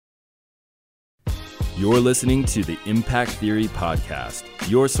You're listening to the Impact Theory Podcast,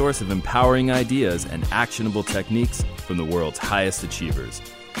 your source of empowering ideas and actionable techniques from the world's highest achievers.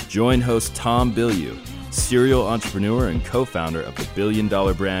 Join host Tom Bilyeu, serial entrepreneur and co-founder of the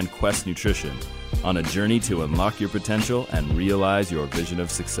billion-dollar brand Quest Nutrition, on a journey to unlock your potential and realize your vision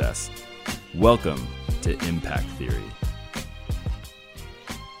of success. Welcome to Impact Theory.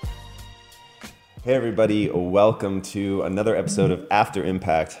 Hey everybody, welcome to another episode of After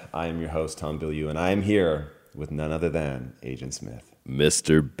Impact. I am your host, Tom Bilyeu, and I am here with none other than Agent Smith.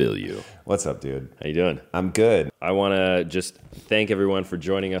 Mr. Bilyeu. What's up, dude? How you doing? I'm good. I want to just thank everyone for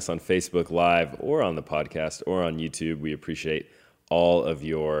joining us on Facebook Live or on the podcast or on YouTube. We appreciate all of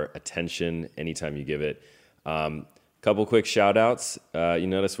your attention anytime you give it. Couple quick shout outs. You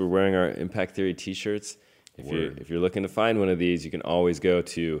notice we're wearing our Impact Theory t-shirts. If you're looking to find one of these, you can always go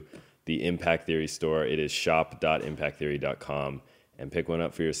to the Impact Theory store. It is shop.impacttheory.com and pick one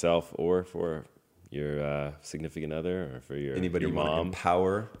up for yourself or for your significant other or for your Anybody your you want to mom.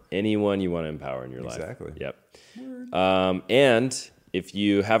 empower? Anyone you want to empower in your life. Exactly. Yep. And if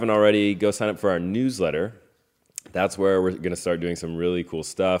you haven't already, go sign up for our newsletter. That's where we're going to start doing some really cool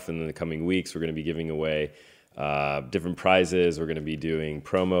stuff. And in the coming weeks, we're going to be giving away different prizes. We're going to be doing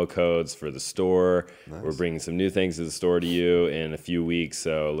promo codes for the store. Nice. We're bringing some new things to the store to you in a few weeks,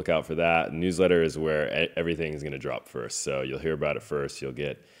 so look out for that. Newsletter is where everything is going to drop first, so you'll hear about it first. You'll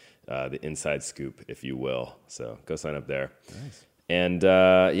get the inside scoop, if you will. So go sign up there. Nice. And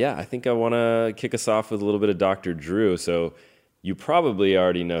I think I want to kick us off with a little bit of Dr. Drew. So you probably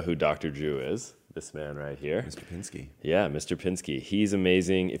already know who Dr. Drew is. This man right here. Mr. Pinsky. Yeah, Mr. Pinsky. He's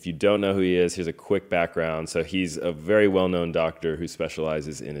amazing. If you don't know who he is, here's a quick background. So he's a very well-known doctor who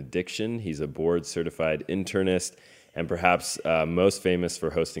specializes in addiction. He's a board-certified internist and perhaps most famous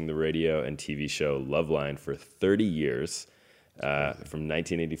for hosting the radio and TV show Loveline for 30 years, from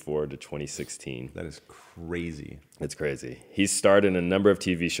 1984 to 2016. That is crazy. It's crazy. He's starred in a number of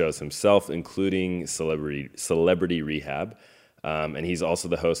TV shows himself, including Celebrity Rehab. And he's also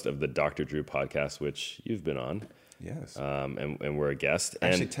the host of the Dr. Drew podcast, which you've been on. Yes. And we're a guest.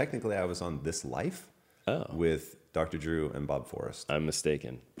 Actually, technically, I was on This Life with Dr. Drew and Bob Forrest. I'm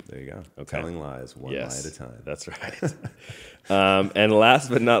mistaken. There you go. Okay. Telling lies, one lie at a time. That's right. And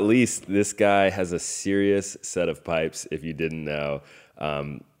last but not least, this guy has a serious set of pipes, if you didn't know.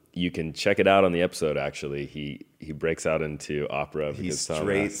 You can check it out on the episode, actually. He breaks out into opera. He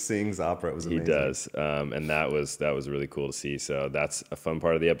straight sings opera. It was amazing. He does. And that was really cool to see. So that's a fun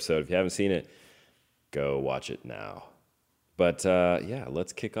part of the episode. If you haven't seen it, go watch it now. But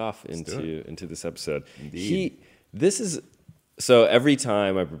let's kick off into this episode. Indeed. So every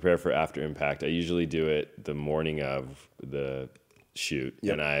time I prepare for After Impact, I usually do it the morning of the shoot.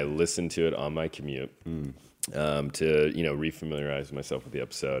 Yep. And I listen to it on my commute. To refamiliarize myself with the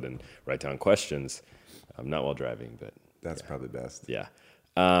episode and write down questions, not while driving, but that's probably best. Yeah,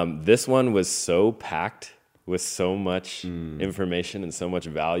 this one was so packed with so much information and so much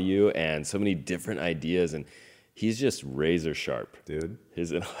value and so many different ideas, and he's just razor sharp, dude.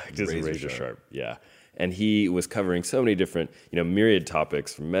 His intellect is razor sharp. Yeah, and he was covering so many different, myriad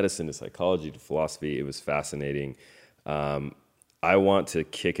topics from medicine to psychology to philosophy. It was fascinating. I want to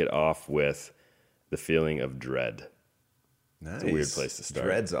kick it off with the feeling of dread. Nice. It's a weird place to start.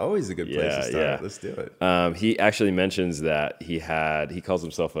 Dread's always a good place to start. Yeah. Let's do it. He actually mentions that he calls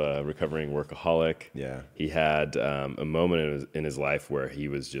himself a recovering workaholic. Yeah. He had a moment in his life where he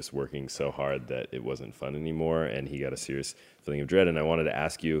was just working so hard that it wasn't fun anymore, and he got a serious feeling of dread. And I wanted to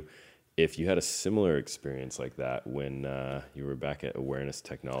ask you if you had a similar experience like that when you were back at Awareness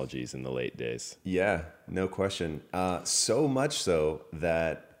Technologies in the late days. Yeah, no question. So much so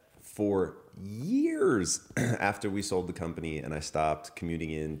that for years after we sold the company and I stopped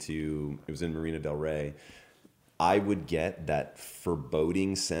commuting it was in Marina Del Rey, I would get that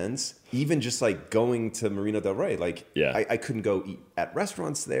foreboding sense, even just like going to Marina Del Rey. Like, I couldn't go eat at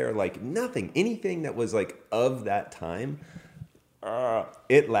restaurants there, like nothing, anything that was like of that time.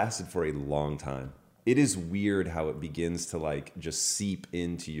 It lasted for a long time. It is weird how it begins to like just seep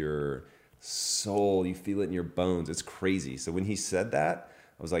into your soul. You feel it in your bones. It's crazy. So when he said that,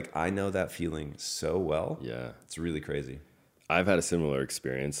 I was like, I know that feeling so well. Yeah. It's really crazy. I've had a similar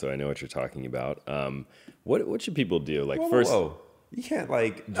experience, so I know what you're talking about. What should people do? Like, whoa. You can't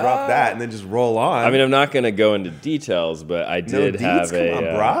like drop that and then just roll on. I mean, I'm not going to go into details, but I did have Come on,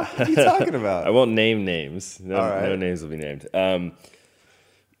 brah. What are you talking about? I won't name names. No names will be named.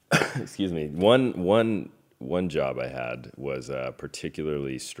 Excuse me. One job I had was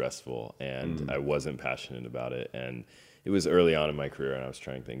particularly stressful, and I wasn't passionate about it. And it was early on in my career, and I was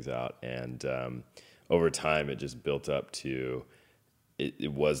trying things out. And over time, it just built up to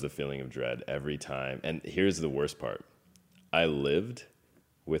it was the feeling of dread every time. And here's the worst part. I lived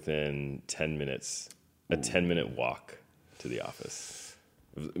within 10 minutes, a 10-minute walk to the office.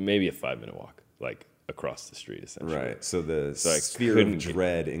 Maybe a 5-minute walk, like across the street, essentially. Right. So the I sphere of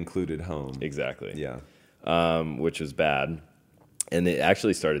dread included home. Exactly. Yeah. Which was bad. And it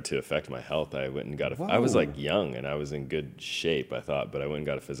actually started to affect my health. I went and got I was like young and I was in good shape, I thought, but I went and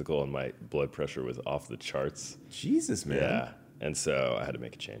got a physical and my blood pressure was off the charts. Jesus, man. Yeah. And so I had to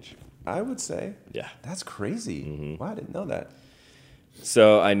make a change. I would say. Yeah. That's crazy. Wow, I didn't know that.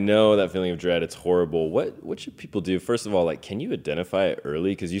 So I know that feeling of dread. It's horrible. What should people do? First of all, like, can you identify it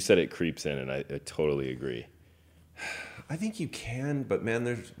early? Because you said it creeps in, and I totally agree. I think you can, but man,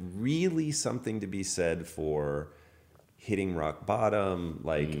 there's really something to be said for hitting rock bottom,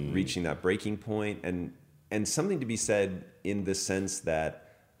 like reaching that breaking point, and something to be said in the sense that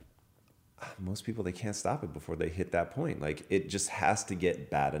most people, they can't stop it before they hit that point. Like, it just has to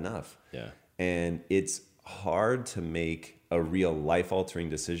get bad enough. Yeah. And it's hard to make a real life-altering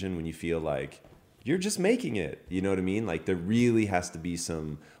decision when you feel like you're just making it. You know what I mean? Like, there really has to be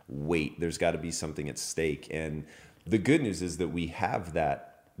some weight. There's got to be something at stake. And the good news is that we have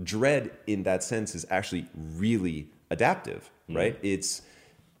that. Dread, in that sense, is actually really adaptive, right?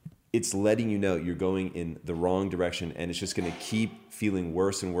 It's letting you know you're going in the wrong direction, and it's just going to keep feeling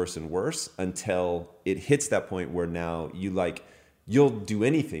worse and worse and worse until it hits that point where now you'll do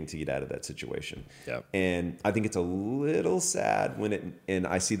anything to get out of that situation. Yeah. And I think it's a little sad and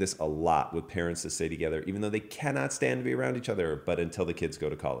I see this a lot with parents that stay together, even though they cannot stand to be around each other, but until the kids go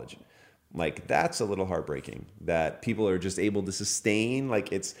to college. Like, that's a little heartbreaking that people are just able to sustain.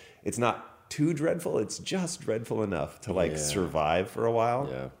 Like, it's not too dreadful. It's just dreadful enough to survive for a while.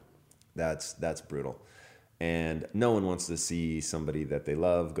 Yeah. That's brutal. And no one wants to see somebody that they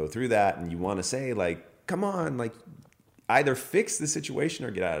love go through that. And you want to say, like, come on, like, either fix the situation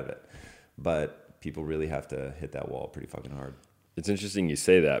or get out of it. But people really have to hit that wall pretty fucking hard. It's interesting you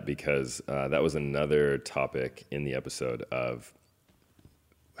say that because that was another topic in the episode of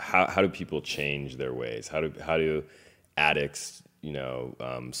how do people change their ways? How do addicts,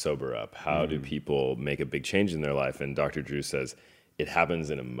 sober up? How do people make a big change in their life? And Dr. Drew says it happens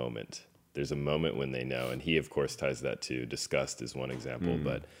in a moment. There's a moment when they know, and he of course ties that to disgust is one example.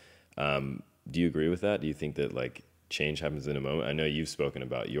 But do you agree with that? Do you think that like change happens in a moment? I know you've spoken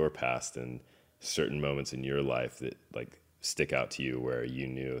about your past and certain moments in your life that like stick out to you where you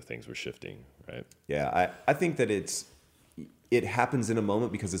knew things were shifting, right? Yeah, I think that it happens in a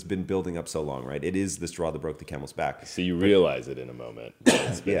moment because it's been building up so long, right? It is the straw that broke the camel's back. So you realize it in a moment.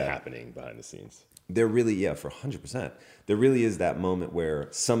 It's been happening behind the scenes. There really, for 100%. There really is that moment where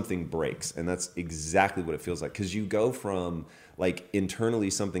something breaks, and that's exactly what it feels like. Because you go from, like, internally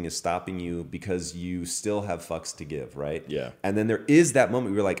something is stopping you because you still have fucks to give, right? Yeah. And then there is that moment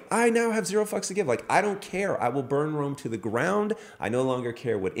where you're like, I now have 0 fucks to give. Like, I don't care. I will burn Rome to the ground. I no longer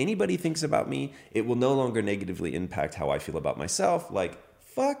care what anybody thinks about me. It will no longer negatively impact how I feel about myself. Like,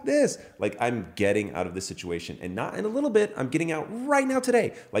 fuck this. Like, I'm getting out of this situation, and not in a little bit. I'm getting out right now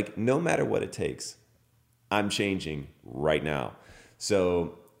today. Like, no matter what it takes, I'm changing right now.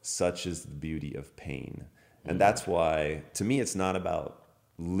 So such is the beauty of pain. And that's why, to me, it's not about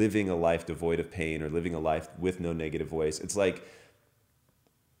living a life devoid of pain or living a life with no negative voice. It's like,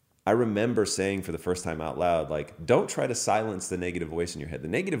 I remember saying for the first time out loud, like, don't try to silence the negative voice in your head. The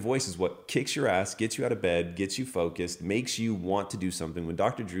negative voice is what kicks your ass, gets you out of bed, gets you focused, makes you want to do something. When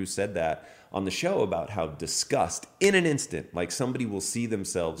Dr. Drew said that on the show about how disgust, in an instant, like somebody will see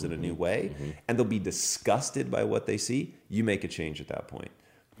themselves in a new way and they'll be disgusted by what they see, you make a change at that point.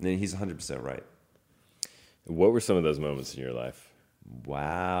 And he's 100% right. What were some of those moments in your life?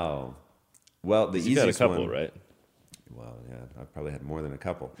 Wow. Well, the You've easiest got a couple, one, right? Well, yeah, I've probably had more than a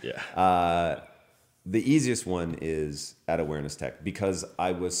couple. Yeah. The easiest one is at Awareness Tech because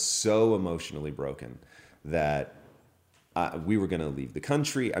I was so emotionally broken that we were going to leave the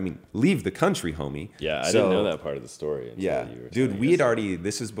country. I mean, leave the country, homie. Yeah, I didn't know that part of the story. Until you were dude, we had already,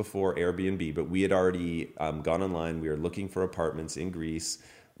 this is before Airbnb, but we had already gone online. We were looking for apartments in Greece.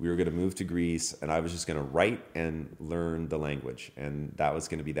 We were going to move to Greece, and I was just going to write and learn the language, and that was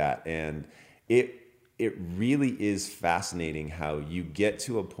going to be that. And it really is fascinating how you get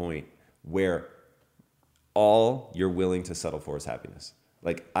to a point where all you're willing to settle for is happiness.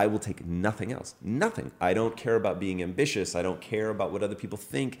 Like, I will take nothing else. Nothing. I don't care about being ambitious. I don't care about what other people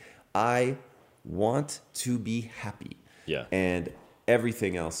think. I want to be happy. Yeah. And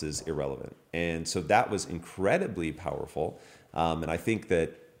everything else is irrelevant. And so that was incredibly powerful. And I think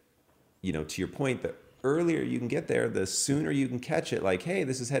that, to your point, the earlier you can get there, the sooner you can catch it. Like, hey,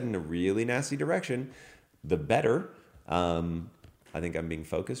 this is heading in a really nasty direction, the better. I think I'm being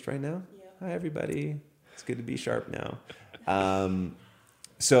focused right now. Yeah. Hi, everybody. It's good to be sharp now.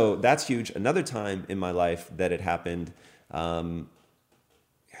 So that's huge. Another time in my life that it happened,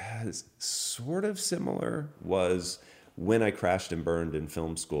 sort of similar, was when I crashed and burned in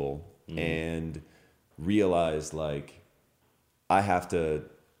film school and realized like I have to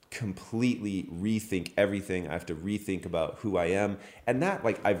completely rethink everything. I have to rethink about who I am. And that,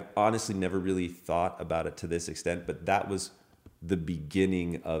 like, I've honestly never really thought about it to this extent, but that was the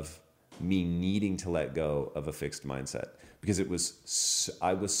beginning of me needing to let go of a fixed mindset, because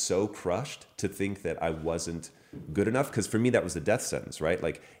I was so crushed to think that I wasn't good enough. Because for me, that was the death sentence, right?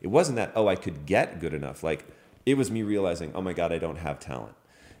 Like, it wasn't that, oh, I could get good enough. Like, it was me realizing, oh my God, I don't have talent.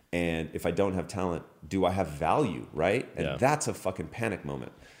 And if I don't have talent, do I have value, right? And that's a fucking panic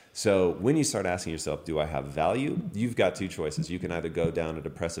moment. So when you start asking yourself, do I have value? You've got two choices. You can either go down a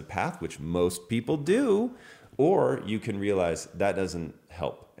depressive path, which most people do, or you can realize that doesn't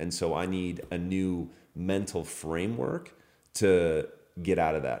help. And so I need a new mental framework to get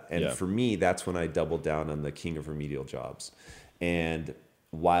out of that. And for me, that's when I doubled down on the King of Remedial Jobs. And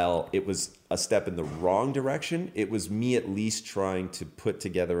while it was a step in the wrong direction, it was me at least trying to put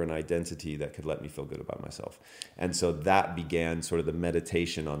together an identity that could let me feel good about myself. And so that began sort of the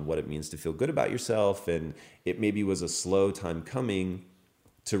meditation on what it means to feel good about yourself. And it maybe was a slow time coming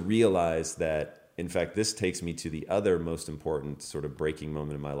to realize that, in fact, this takes me to the other most important sort of breaking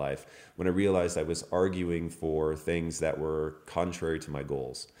moment in my life, when I realized I was arguing for things that were contrary to my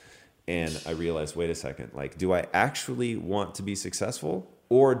goals. And I realized, wait a second, like, do I actually want to be successful,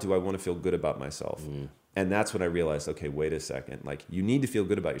 or do I want to feel good about myself? And that's when I realized, okay, wait a second, like, you need to feel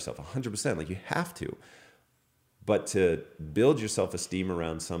good about yourself 100%, like, you have to. But to build your self-esteem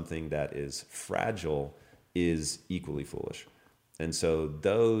around something that is fragile is equally foolish. And so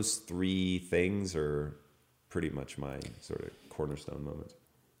those three things are pretty much my sort of cornerstone moments.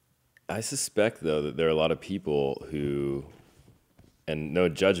 I suspect, though, that there are a lot of people who, and no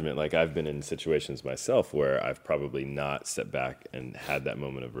judgment, like I've been in situations myself where I've probably not stepped back and had that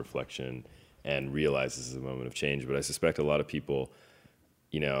moment of reflection and realized this is a moment of change. But I suspect a lot of people,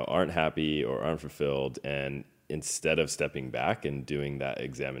 aren't happy or aren't fulfilled. And instead of stepping back and doing that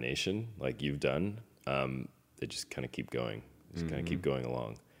examination like you've done, they just kind of keep going, kind of keep going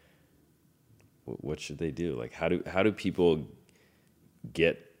along. What should they do? Like, how do people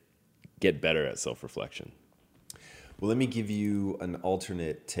get better at self-reflection? Well, let me give you an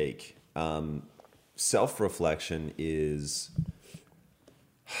alternate take. Self-reflection is...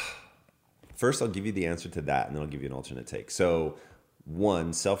 First, I'll give you the answer to that, and then I'll give you an alternate take. So,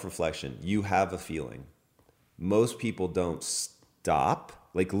 one, self-reflection. You have a feeling. Most people don't stop,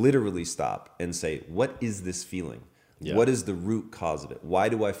 like literally stop, and say, what is this feeling? Yeah. What is the root cause of it? Why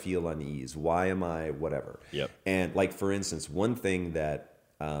do I feel unease? Why am I whatever? Yep. And like, for instance, one thing that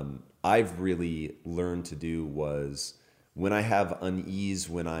I've really learned to do was, when I have unease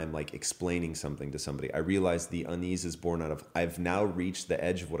when I'm like explaining something to somebody, I realize the unease is born out of, I've now reached the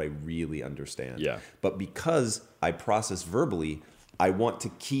edge of what I really understand. Yeah. But because I process verbally, I want to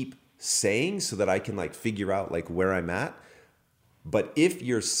keep saying so that I can like figure out like where I'm at. But if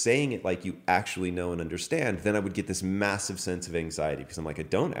you're saying it like you actually know and understand, then I would get this massive sense of anxiety, because I'm like, I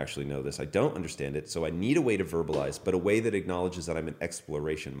don't actually know this. I don't understand it. So I need a way to verbalize, but a way that acknowledges that I'm in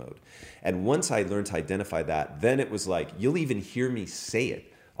exploration mode. And once I learned to identify that, then it was like, you'll even hear me say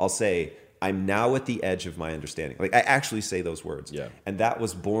it. I'll say, I'm now at the edge of my understanding. Like, I actually say those words. Yeah. And that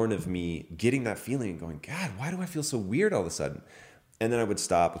was born of me getting that feeling and going, God, why do I feel so weird all of a sudden? And then I would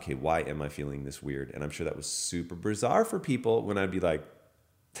stop. Okay, why am I feeling this weird? And I'm sure that was super bizarre for people when I'd be like,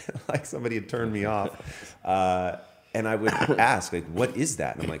 like somebody had turned me off. And I would ask, like, what is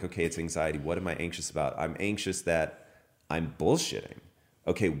that? And I'm like, okay, it's anxiety. What am I anxious about? I'm anxious that I'm bullshitting.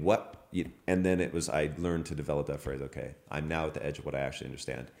 Okay, what? And then it was, I learned to develop that phrase. Okay, I'm now at the edge of what I actually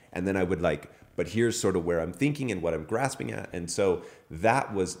understand. And then I would like, but here's sort of where I'm thinking and what I'm grasping at. And so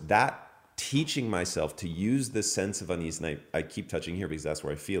that was that. Teaching myself to use this sense of unease, and I keep touching here because that's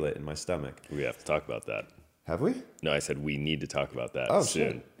where I feel it in my stomach. We have to talk about that. Have we? No, I said we need to talk about that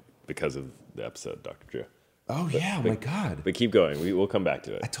soon, sure. Because of the episode, Dr. Drew. Oh, yeah, my God. But keep going. We'll come back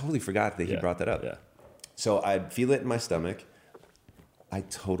to it. I totally forgot that he brought that up. Yeah. So I'd feel it in my stomach. I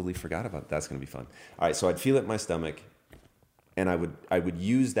totally forgot about it. That's going to be fun. All right, so I'd feel it in my stomach, and I would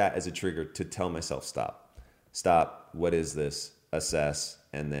use that as a trigger to tell myself, stop. Stop. What is this? Assess,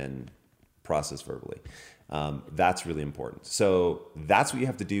 and then process verbally. That's really important. So that's what you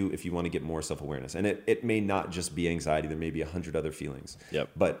have to do if you want to get more self-awareness. And it may not just be anxiety. There may be 100 other feelings. Yep.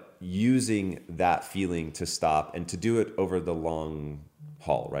 But using that feeling to stop and to do it over the long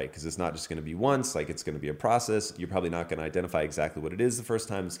haul, right? Because it's not just going to be once, like it's going to be a process. You're probably not going to identify exactly what it is the first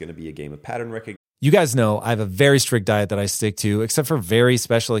time. It's going to be a game of pattern recognition. You guys know I have a very strict diet that I stick to, except for very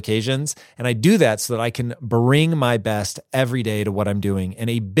special occasions. And I do that so that I can bring my best every day to what I'm doing. And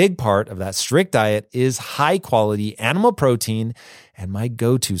a big part of that strict diet is high quality animal protein. And my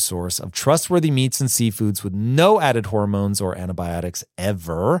go-to source of trustworthy meats and seafoods with no added hormones or antibiotics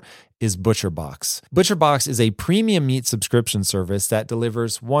ever is ButcherBox. ButcherBox is a premium meat subscription service that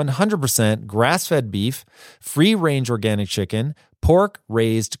delivers 100% grass-fed beef, free-range organic chicken, pork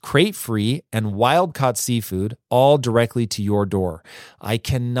raised crate-free, and wild-caught seafood, all directly to your door. I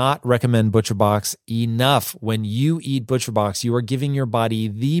cannot recommend ButcherBox enough. When you eat ButcherBox, you are giving your body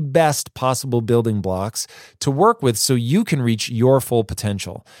the best possible building blocks to work with so you can reach your full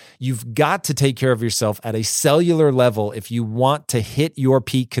potential. You've got to take care of yourself at a cellular level if you want to hit your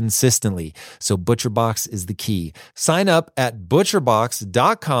peak consistently. So ButcherBox is the key. Sign up at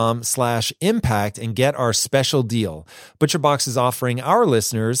butcherbox.com/impact and get our special deal. ButcherBox is offering our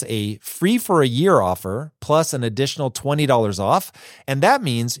listeners a free for a year offer plus an additional $20 off. And that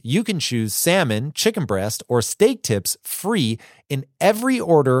means you can choose salmon, chicken breast, or steak tips free in every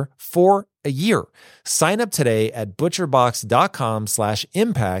order for a year. Sign up today at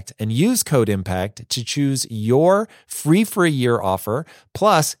butcherbox.com/impact and use code IMPACT to choose your free for a year offer,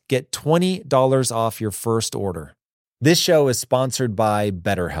 plus get $20 off your first order. This show is sponsored by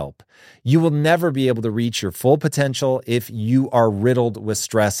BetterHelp. You will never be able to reach your full potential if you are riddled with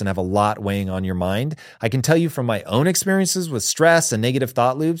stress and have a lot weighing on your mind. I can tell you from my own experiences with stress and negative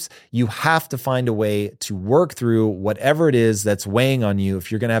thought loops, you have to find a way to work through whatever it is that's weighing on you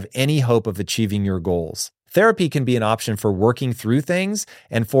if you're going to have any hope of achieving your goals. Therapy can be an option for working through things,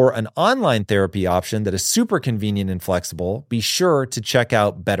 and for an online therapy option that is super convenient and flexible, be sure to check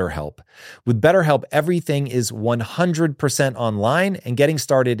out BetterHelp. With BetterHelp, everything is 100% online, and getting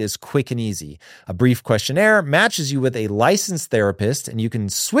started is quick and easy. A brief questionnaire matches you with a licensed therapist, and you can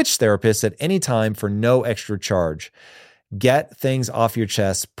switch therapists at any time for no extra charge. Get things off your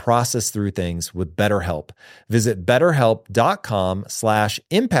chest, process through things with BetterHelp. Visit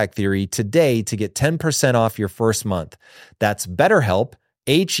betterhelp.com/impact theory today to get 10% off your first month. That's BetterHelp,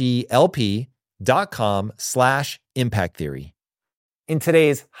 HELP.com/impact theory. In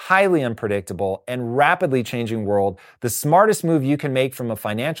today's highly unpredictable and rapidly changing world, the smartest move you can make from a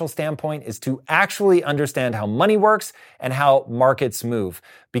financial standpoint is to actually understand how money works and how markets move.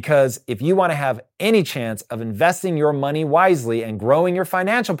 Because if you want to have any chance of investing your money wisely and growing your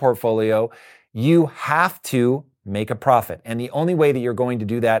financial portfolio, you have to make a profit. And the only way that you're going to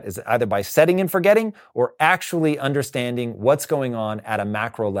do that is either by setting and forgetting or actually understanding what's going on at a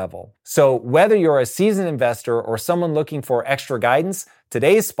macro level. So whether you're a seasoned investor or someone looking for extra guidance,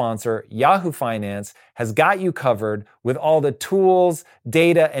 today's sponsor, Yahoo Finance, has got you covered with all the tools,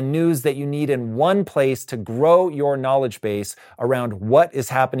 data, and news that you need in one place to grow your knowledge base around what is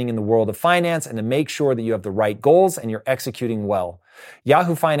happening in the world of finance and to make sure that you have the right goals and you're executing well.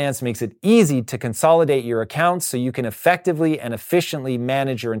 Yahoo Finance makes it easy to consolidate your accounts so you can effectively and efficiently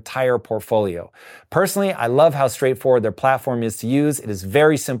manage your entire portfolio. Personally, I love how straightforward their platform is to use. It is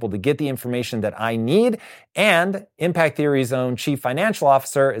very simple to get the information that I need, and Impact Theory's own Chief Financial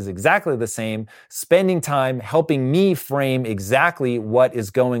Officer is exactly the same, spending time helping me frame exactly what is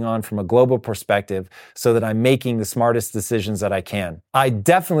going on from a global perspective so that I'm making the smartest decisions that I can. I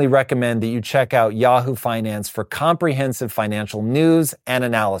definitely recommend that you check out Yahoo Finance for comprehensive financial news and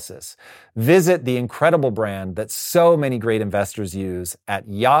analysis. Visit the incredible brand that so many great investors use at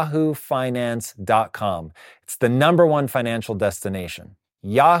yahoofinance.com. It's the #1 financial destination.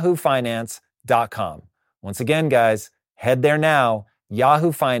 yahoofinance.com. Once again, guys, head there now,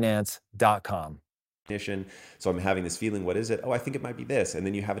 yahoofinance.com. So I'm having this feeling, what is it? Oh, I think it might be this. And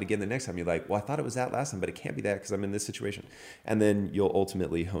then you have it again the next time. You're like, well, I thought it was that last time, but it can't be that because I'm in this situation. And then you'll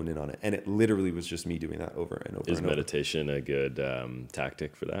ultimately hone in on it. And it literally was just me doing that over and over and over. Is meditation a good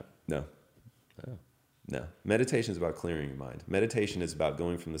tactic for that? No. Oh. No. Meditation is about clearing your mind. Meditation is about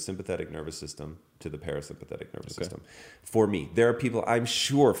going from the sympathetic nervous system to the parasympathetic nervous system. For me, there are people, I'm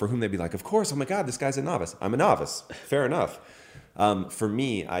sure, for whom they'd be like, of course, oh my God, this guy's a novice. I'm a novice. Fair enough. For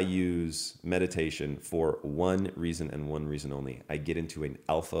me, I use meditation for one reason and one reason only. I get into an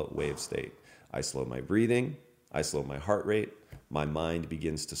alpha wave state. I slow my breathing. I slow my heart rate. My mind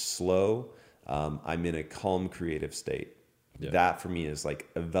begins to slow. I'm in a calm, creative state. Yeah. That for me is like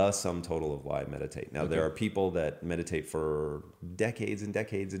the sum total of why I meditate. Now, there are people that meditate for decades and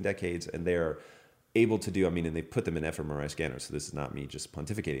decades and decades, and they're able to do, and they put them in fMRI scanners. So this is not me just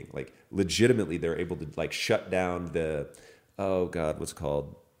pontificating. Like legitimately, they're able to like shut down the, oh God, what's it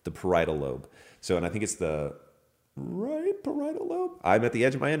called? The parietal lobe. So, and I think it's the right parietal lobe. I'm at the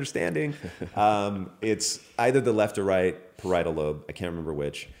edge of my understanding. It's either the left or right parietal lobe. I can't remember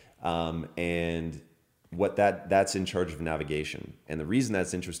which. And what that's in charge of navigation. And the reason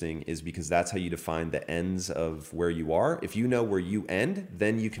that's interesting is because that's how you define the ends of where you are. If you know where you end,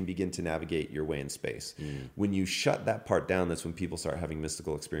 then you can begin to navigate your way in space. When you shut that part down, that's when people start having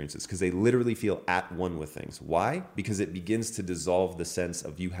mystical experiences, because they literally feel at one with things. Why? Because it begins to dissolve the sense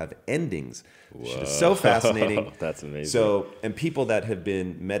of you have endings. Which is so fascinating. That's amazing. So, and people that have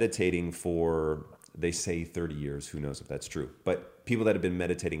been meditating for, they say 30 years, who knows if that's true, but people that have been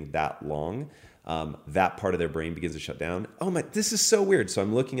meditating that long, that part of their brain begins to shut down. Oh my, this is so weird. So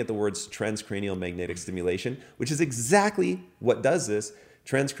I'm looking at the words transcranial magnetic stimulation, which is exactly what does this.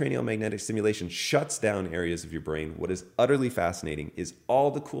 Transcranial magnetic stimulation shuts down areas of your brain. What is utterly fascinating is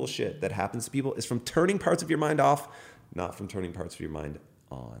all the cool shit that happens to people is from turning parts of your mind off, not from turning parts of your mind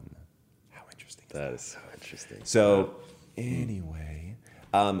on. How interesting. That is so interesting. So anyway,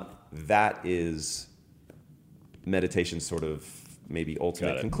 that is meditation sort of maybe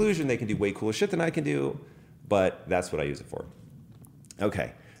ultimate conclusion. They can do way cooler shit than I can do, but that's what I use it for.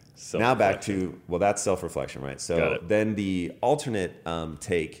 Okay. Now back to, well, that's self-reflection, right? So then the alternate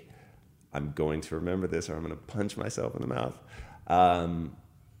take, I'm going to remember this or I'm going to punch myself in the mouth.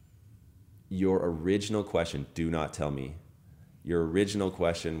 Your original question, do not tell me. Your original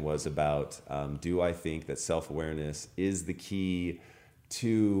question was about, do I think that self-awareness is the key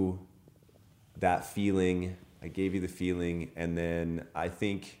to that feeling? I gave you the feeling, and then I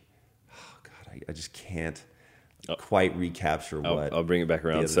think, oh God, I just can't quite recapture what. I'll bring it back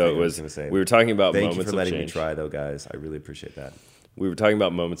around. So it was, we were talking about moments of change. Thank you for letting me try, though, guys. I really appreciate that. We were talking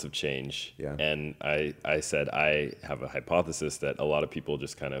about moments of change, yeah. And I said I have a hypothesis that a lot of people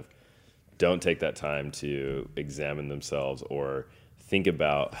just kind of don't take that time to examine themselves or think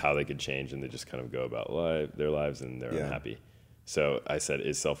about how they could change, and they just kind of go about their lives and they're unhappy. So I said,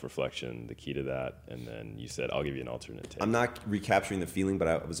 is self-reflection the key to that? And then you said, I'll give you an alternate take. I'm not recapturing the feeling, but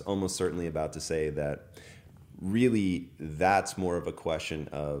I was almost certainly about to say that really that's more of a question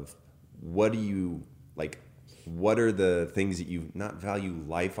of what do you, like, what are the things that you not value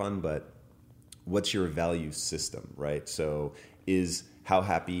life on, but what's your value system, right? So is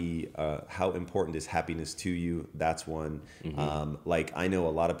how important is happiness to you? That's one. Mm-hmm. Like I know a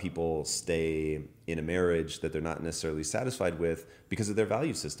lot of people stay in a marriage that they're not necessarily satisfied with because of their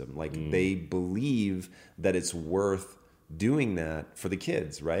value system. Like they believe that it's worth doing that for the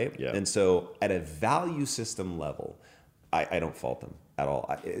kids, right? Yeah. And so at a value system level, I don't fault them at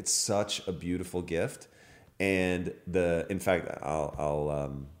all. It's such a beautiful gift. And in fact,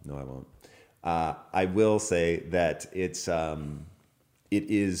 no, I won't. I will say that it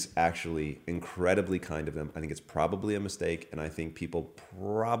is actually incredibly kind of them. I think it's probably a mistake, and I think people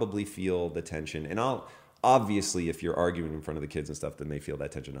probably feel the tension. And obviously, if you're arguing in front of the kids and stuff, then they feel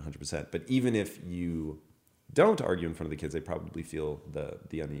that tension 100%. But even if you don't argue in front of the kids, they probably feel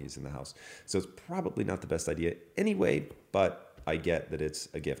the unease in the house. So it's probably not the best idea anyway, but I get that it's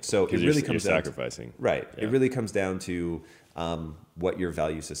a gift. So it really comes down sacrificing. Right. Yeah. It really comes down to what your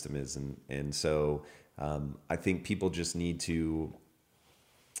value system is. And so I think people just need to...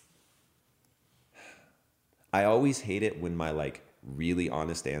 I always hate it when my really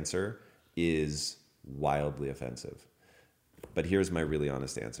honest answer is wildly offensive. But here's my really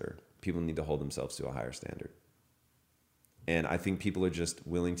honest answer. People need to hold themselves to a higher standard. And I think people are just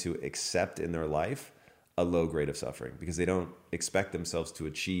willing to accept in their life a low grade of suffering because they don't expect themselves to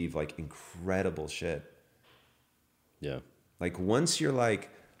achieve incredible shit. Yeah. Once you're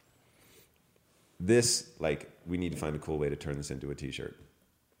this, we need to find a cool way to turn this into a t-shirt.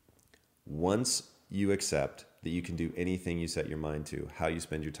 Once you accept that you can do anything you set your mind to, how you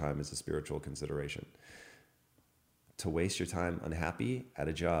spend your time is a spiritual consideration. To waste your time unhappy at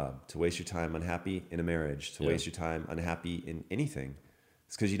a job, to waste your time unhappy in a marriage, to waste your time unhappy in anything,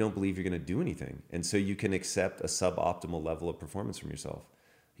 it's because you don't believe you're going to do anything. And so you can accept a suboptimal level of performance from yourself.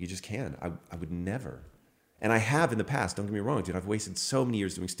 You just can. I would never. And I have in the past, don't get me wrong, dude. I've wasted so many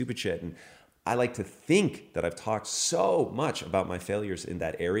years doing stupid shit. And I like to think that I've talked so much about my failures in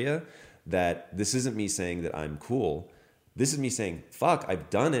that area that this isn't me saying that I'm cool. This is me saying, fuck, I've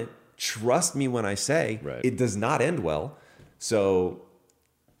done it. Trust me when I say it does not end well. So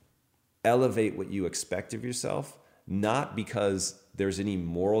elevate what you expect of yourself, not because there's any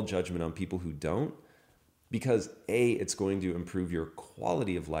moral judgment on people who don't, because A, it's going to improve your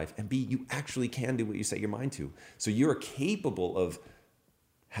quality of life, and B, you actually can do what you set your mind to. So you're capable of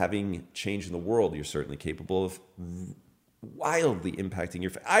having change in the world. You're certainly capable of wildly impacting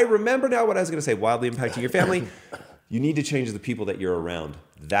your family. I remember now what I was going to say, wildly impacting your family. you need to change the people that you're around.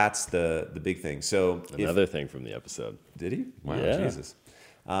 That's the big thing. So Another thing from the episode. did he? Wow, Yeah. Jesus.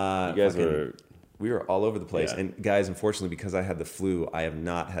 You guys were... We were all over the place. Yeah. And guys, unfortunately, because I had the flu, I have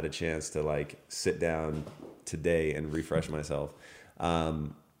not had a chance to like sit down today and refresh myself.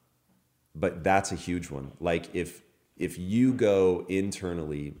 But that's a huge one. Like if you go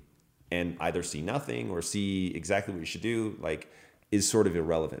internally and either see nothing or see exactly what you should do, like is sort of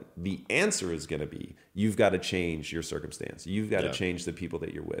irrelevant. The answer is going to be, you've got to change your circumstance. You've got to change the people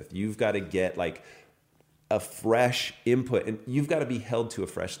that you're with. You've got to get like a fresh input, and you've got to be held to a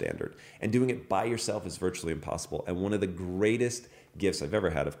fresh standard. And doing it by yourself is virtually impossible. And one of the greatest gifts I've ever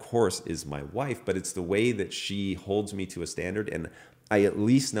had, of course, is my wife, but it's the way that she holds me to a standard. And I at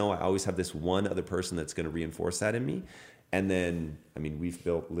least know I always have this one other person that's going to reinforce that in me. And then, I mean, we've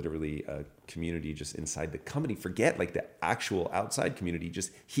built literally a community just inside the company. Forget like the actual outside community.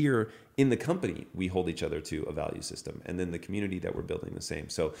 Just here in the company, we hold each other to a value system. And then the community that we're building the same.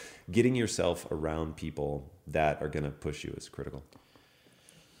 So getting yourself around people that are going to push you is critical.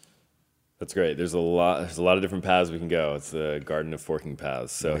 That's great. There's a lot of different paths we can go. It's the garden of forking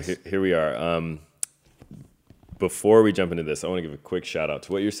paths. So Nice. here we are. Before we jump into this, I want to give a quick shout out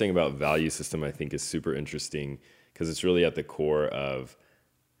to what you're saying about value system. I think is super interesting, because it's really at the core of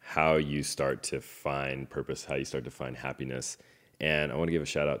how you start to find purpose, how you start to find happiness. And I want to give a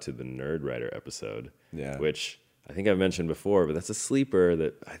shout out to the Nerd Writer episode, which I think I've mentioned before, but that's a sleeper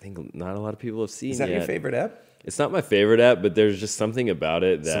that I think not a lot of people have seen yet. Is that your favorite app? It's not my favorite app, but there's just something about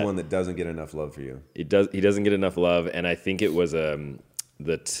it that... Someone that doesn't get enough love for you. He doesn't get enough love, and I think it was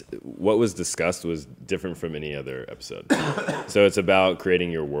what was discussed was different from any other episode. So it's about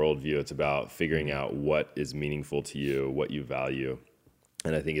creating your worldview. It's about figuring out what is meaningful to you, what you value.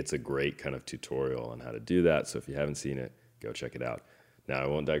 And I think it's a great kind of tutorial on how to do that. So if you haven't seen it, go check it out. Now, I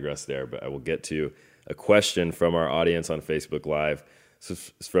won't digress there, but I will get to a question from our audience on Facebook Live. So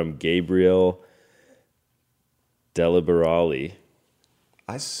it's from Gabriel Deliberali.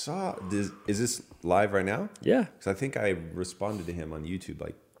 I saw this. Is this live right now? Yeah. Because I think I responded to him on YouTube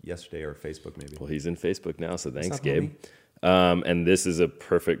like yesterday or Facebook maybe. Well, he's in Facebook now, so thanks, up, Gabe. And this is a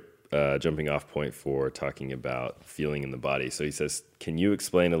perfect jumping off point for talking about feeling in the body. So he says, can you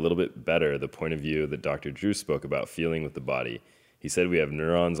explain a little bit better the point of view that Dr. Drew spoke about feeling with the body? He said we have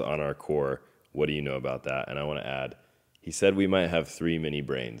neurons on our core. What do you know about that? And I want to add, he said we might have 3 mini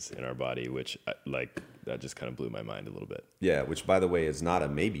brains in our body, which that just kind of blew my mind a little bit. Yeah, which by the way is not a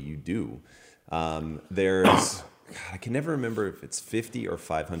maybe, you do. There's, I can never remember if it's 50 or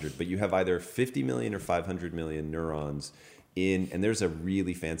 500, but you have either 50 million or 500 million neurons and there's a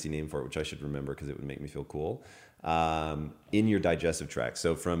really fancy name for it, which I should remember because it would make me feel cool, in your digestive tract.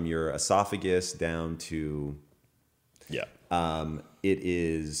 So from your esophagus down to, it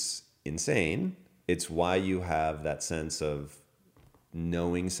is insane. It's why you have that sense of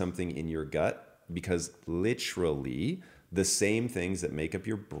knowing something in your gut, because literally the same things that make up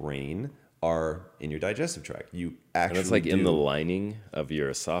your brain are in your digestive tract. You actually And it's like in the lining of your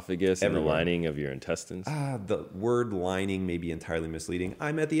esophagus and the lining of your intestines. The word lining may be entirely misleading.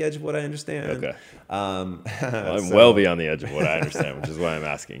 I'm at the edge of what I understand. Okay. I'm well beyond the edge of what I understand, which is why I'm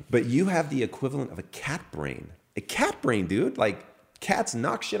asking. But you have the equivalent of a cat brain. A cat brain, dude. Like, cats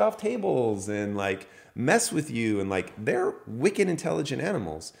knock shit off tables and like mess with you, and like they're wicked intelligent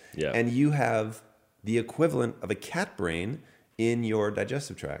animals. Yeah. And you have the equivalent of a cat brain in your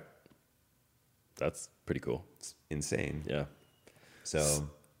digestive tract. That's pretty cool. It's insane. Yeah.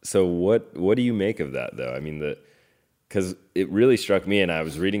 So what do you make of that though? I mean, because it really struck me, and I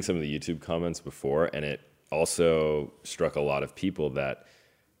was reading some of the YouTube comments before, and it also struck a lot of people that,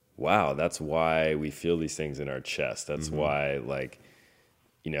 wow, that's why we feel these things in our chest. That's why, like,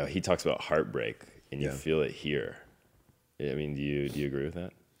 he talks about heartbreak, and you feel it here. I mean, do you agree with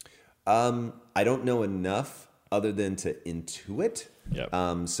that? I don't know enough other than to intuit.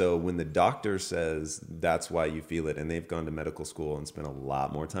 Yep. So when the doctor says that's why you feel it, and they've gone to medical school and spent a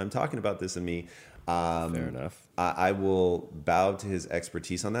lot more time talking about this than me, Fair enough. I will bow to his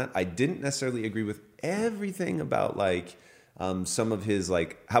expertise on that. I didn't necessarily agree with everything about like some of his,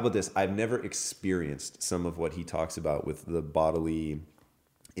 like, how about this? I've never experienced some of what he talks about with the bodily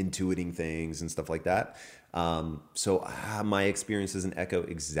intuiting things and stuff like that. So my experience doesn't echo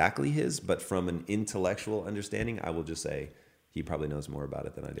exactly his, but from an intellectual understanding, I will just say he probably knows more about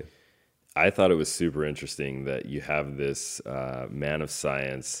it than I do. I thought it was super interesting that you have this man of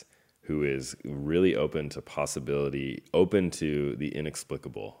science who is really open to possibility, open to the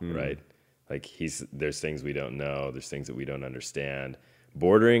inexplicable, right? Like there's things we don't know, there's things that we don't understand,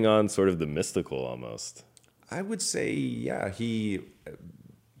 bordering on sort of the mystical almost. I would say, yeah, he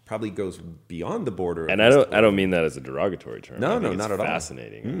probably goes beyond the border. And I don't mean that as a derogatory term. No, I think not it's at all.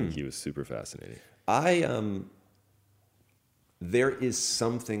 fascinating. I think he was super fascinating. There is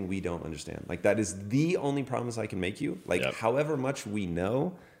something we don't understand. Like, that is the only promise I can make you. Like, Yep. however much we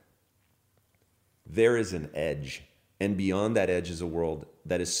know, there is an edge. And beyond that edge is a world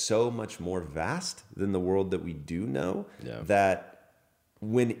that is so much more vast than the world that we do know, Yeah. that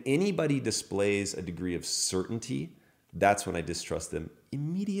when anybody displays a degree of certainty, that's when I distrust them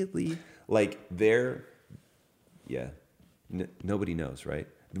immediately. Like, nobody knows, right?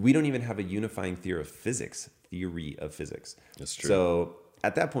 We don't even have a unifying theory of physics. That's true. So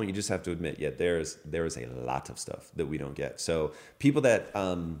at that point, you just have to admit, there is a lot of stuff that we don't get. So people that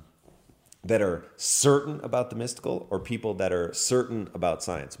are certain about the mystical, or people that are certain about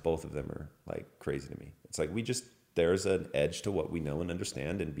science, both of them are like crazy to me. It's like there's an edge to what we know and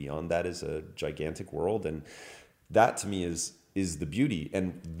understand, and beyond that is a gigantic world, and that to me is the beauty.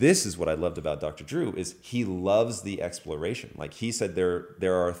 And this is what I loved about Dr. Drew, is he loves the exploration. Like he said,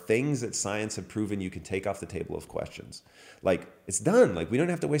 there are things that science have proven you can take off the table of questions. Like, it's done. Like, we don't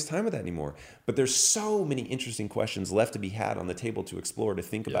have to waste time with that anymore. But there's so many interesting questions left to be had on the table to explore, to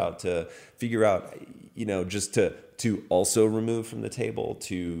think about, to figure out, just to also remove from the table,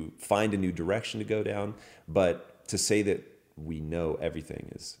 to find a new direction to go down. But to say that we know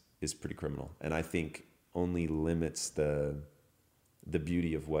everything is pretty criminal. And I think only limits the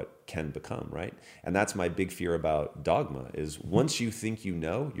beauty of what can become, right? And that's my big fear about dogma, is once you think you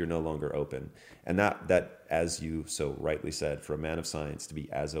know, you're no longer open. And that, as you so rightly said, for a man of science to be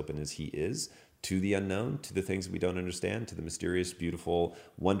as open as he is to the unknown, to the things we don't understand, to the mysterious, beautiful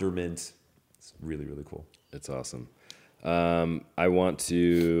wonderment, it's really, really cool. It's awesome. I want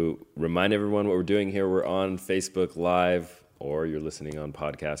to remind everyone what we're doing here. We're on Facebook Live, or you're listening on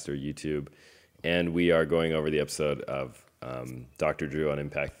podcast or YouTube, and we are going over the episode of Dr. Drew on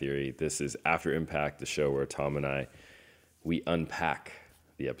Impact Theory. This is After Impact, the show where Tom and we unpack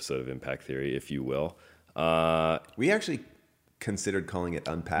the episode of Impact Theory, if you will. We actually considered calling it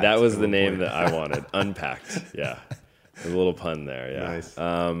Unpacked. That was the name that I wanted. Unpacked. Yeah. A little pun there. Yeah. Nice.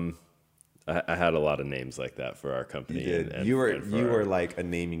 I had a lot of names like that for our company. You did. And you were like a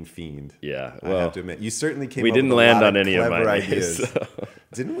naming fiend. Yeah. I Well, have to admit, you certainly came. we up didn't with a land lot on of any of clever my ideas, names, so.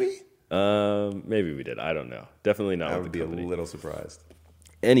 didn't we? Maybe we did. I don't know. Definitely not I with would the be company. a little surprised.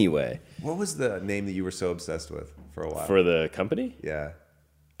 Anyway, What was the name that you were so obsessed with for a while? for the company, Yeah.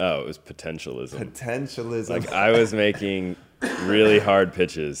 oh, it was potentialism. Potentialism. Like, I was making really hard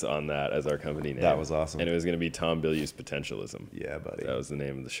pitches on that as our company name. That was awesome. And it was going to be Tom Bilyeu's Potentialism. Yeah, buddy. That was the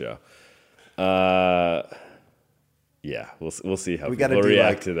name of the show. Yeah, we'll see how We got to people do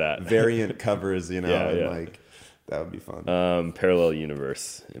react like to that. variant covers, Yeah, and yeah. like that would be fun. Parallel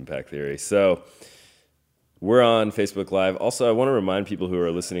universe impact theory. So we're on Facebook Live. Also, I want to remind people who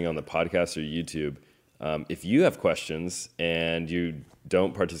are listening on the podcast or YouTube, if you have questions and you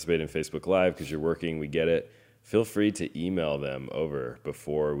don't participate in Facebook Live because you're working, we get it. Feel free to email them over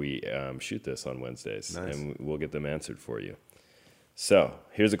before we shoot this on Wednesdays, Nice. and we'll get them answered for you. So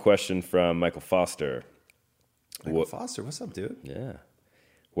here's a question from Michael Foster. Michael Foster, what's up, dude? Yeah.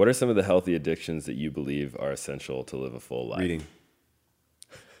 What are some of the healthy addictions that you believe are essential to live a full life? Reading.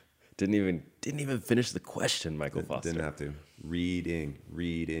 Didn't even finish the question, Michael Foster. Didn't have to.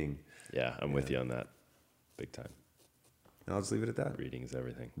 Reading. Yeah, I'm with you on that. Big time. I'll just leave it at that. Reading is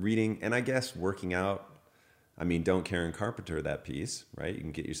everything. Reading, and I guess working out. I mean, don't Karen Carpenter that piece, right? You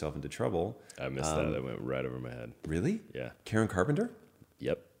can get yourself into trouble. I missed that. That went right over my head. Really? Yeah. Karen Carpenter?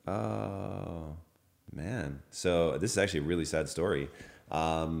 Yep. Oh, man. So this is actually a really sad story.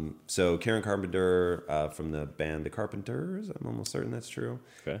 So Karen Carpenter from the band The Carpenters, I'm almost certain that's true.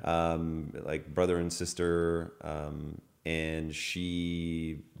 Okay. Like brother and sister, and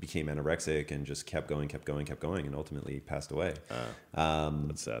she became anorexic and just kept going, and ultimately passed away.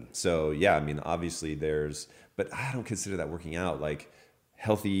 That's sad. So yeah, I mean, obviously but I don't consider that working out. Like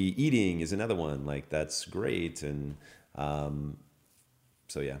healthy eating is another one. Like that's great, and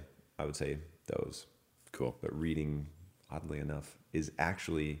so yeah, I would say those. Cool. But reading, oddly enough, is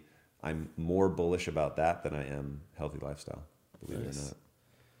actually, I'm more bullish about that than I am healthy lifestyle, believe it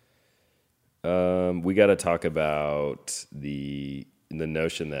or not. We got to talk about the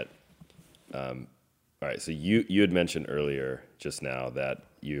notion that, all right. So you had mentioned earlier just now that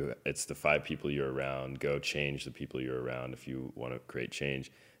it's the 5 people you're around. Go change the people you're around if you want to create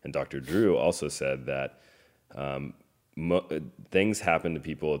change. And Dr. Drew also said that things happen to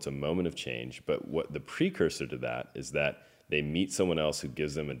people. It's a moment of change. But what the precursor to that is that they meet someone else who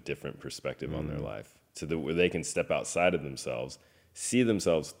gives them a different perspective on their life, so that where they can step outside of themselves, see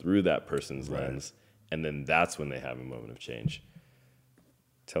themselves through that person's lens, and then that's when they have a moment of change.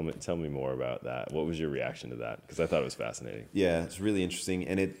 Tell me more about that. What was your reaction to that? Because I thought it was fascinating. Yeah, it's really interesting.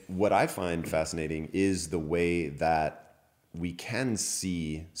 And what I find fascinating is the way that we can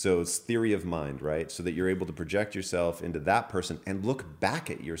see, so it's theory of mind, right? So that you're able to project yourself into that person and look back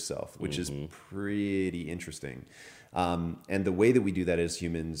at yourself, which is pretty interesting. And the way that we do that as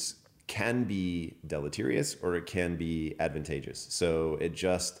humans can be deleterious or it can be advantageous. So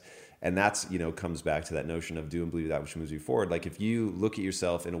and that's, comes back to that notion of do and believe that which moves you forward. Like if you look at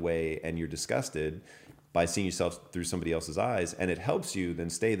yourself in a way and you're disgusted by seeing yourself through somebody else's eyes and it helps you, then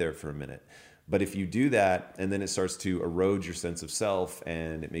stay there for a minute. But if you do that and then it starts to erode your sense of self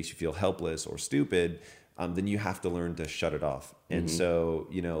and it makes you feel helpless or stupid, then you have to learn to shut it off. And so,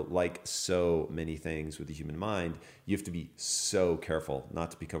 like so many things with the human mind, you have to be so careful not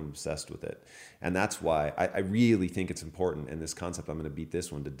to become obsessed with it. And that's why I really think it's important in this concept, I'm going to beat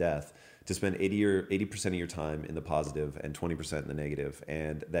this one to death, to spend 80% of your time in the positive and 20% in the negative.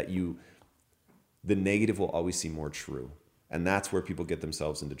 And that the negative will always seem more true. And that's where people get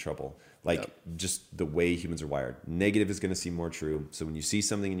themselves into trouble. Just the way humans are wired. Negative is going to seem more true. So when you see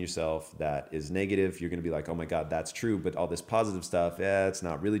something in yourself that is negative, you're going to be like, oh my God, that's true. But all this positive stuff, it's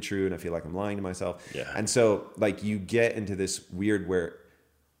not really true. And I feel like I'm lying to myself. Yeah. And so you get into this weird where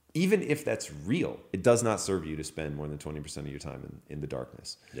even if that's real, it does not serve you to spend more than 20% of your time in the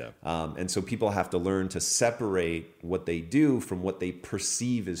darkness. Yeah. And so people have to learn to separate what they do from what they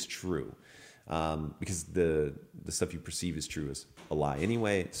perceive as true. Because the stuff you perceive is true is a lie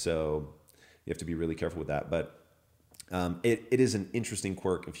anyway. So you have to be really careful with that. But it is an interesting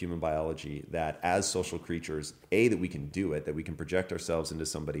quirk of human biology that as social creatures, A, that we can do it, that we can project ourselves into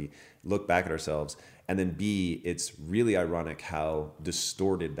somebody, look back at ourselves, and then B, it's really ironic how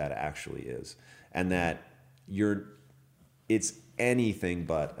distorted that actually is. And that it's anything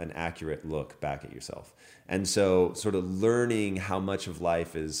but an accurate look back at yourself. And so sort of learning how much of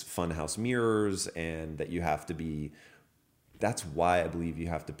life is funhouse mirrors and that you have to be, that's why I believe you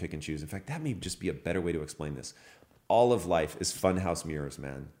have to pick and choose. In fact, that may just be a better way to explain this. All of life is funhouse mirrors,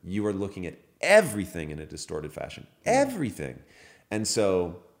 man. You are looking at everything in a distorted fashion. Everything. And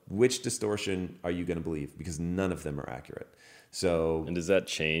so which distortion are you going to believe? Because none of them are accurate. So, and does that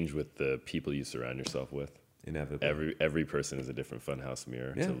change with the people you surround yourself with? Inevitably. Every person is a different funhouse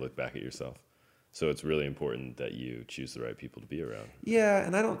mirror to look back at yourself. So it's really important that you choose the right people to be around. Yeah,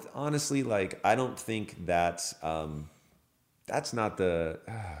 and I don't honestly I don't think that's not the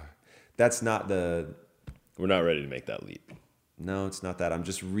We're not ready to make that leap. No, it's not that. I'm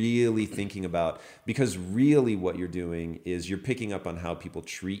just really thinking about, because really what you're doing is you're picking up on how people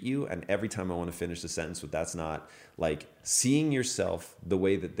treat you. And every time I want to finish the sentence with that's not, seeing yourself the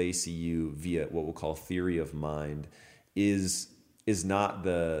way that they see you via what we'll call theory of mind is not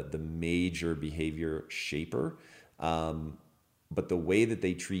the major behavior shaper, but the way that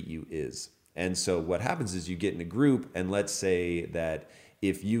they treat you is. And so what happens is you get in a group, and let's say that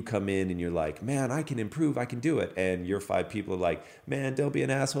if you come in and you're like, man, I can improve, I can do it, and your 5 people are like, man, don't be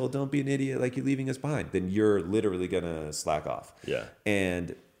an asshole, don't be an idiot, you're leaving us behind, then you're literally gonna slack off. Yeah.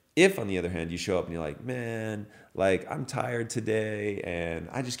 And if, on the other hand, you show up and you're like, man, I'm tired today and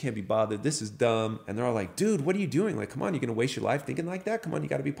I just can't be bothered, this is dumb, and they're all like, dude, what are you doing? Come on, you're gonna waste your life thinking like that? Come on, you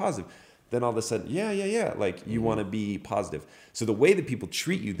gotta be positive. Then all of a sudden, yeah. You want to be positive. So the way that people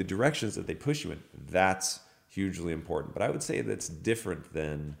treat you, the directions that they push you in, that's hugely important. But I would say that's different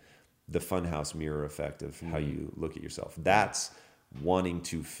than the funhouse mirror effect of how you look at yourself. That's wanting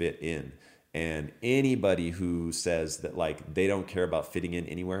to fit in. And anybody who says that they don't care about fitting in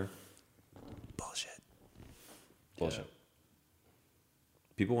anywhere, bullshit. Yeah.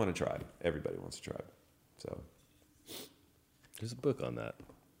 People want a tribe. Everybody wants a tribe. So there's a book on that.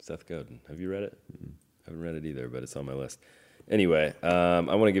 Seth Godin. Have you read it? Mm-hmm. I haven't read it either, but it's on my list. Anyway, I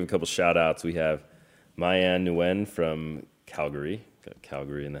want to give a couple shout outs. We have Mayan Nguyen from Calgary. Got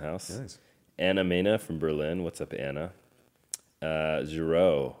Calgary in the house. Nice. Anna Mena from Berlin. What's up, Anna?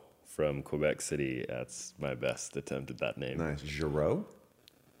 Giraud from Quebec City. That's my best attempt at that name. Nice. Giraud?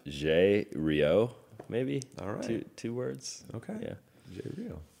 J. Rio, maybe? All right. Two words. Okay. Yeah.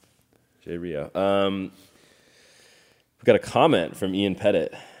 J. Rio. We've got a comment from Ian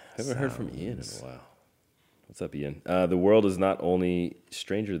Pettit. I haven't heard from Ian in a while. What's up, Ian? The world is not only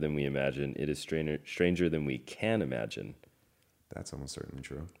stranger than we imagine, it is stranger than we can imagine. That's almost certainly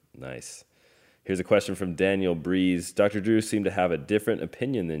true. Nice. Here's a question from Daniel Breeze. Dr. Drew seemed to have a different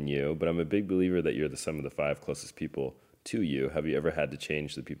opinion than you, but I'm a big believer that you're the sum of the 5 closest people to you. Have you ever had to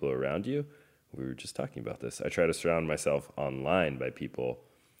change the people around you? We were just talking about this. I try to surround myself online by people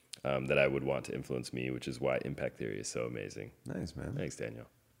that I would want to influence me, which is why impact theory is so amazing. Nice, man. Thanks, Daniel.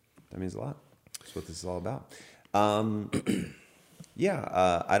 That means a lot. That's what this is all about.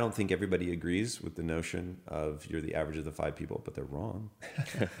 Yeah, I don't think everybody agrees with the notion of you're the average of the 5 people, but they're wrong.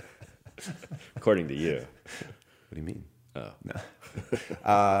 According to you. What do you mean? Oh. No.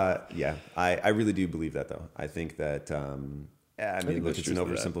 Yeah, I really do believe that, though. I think that, I mean, look, it's an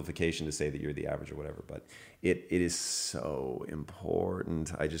oversimplification to say that you're the average or whatever, but it is so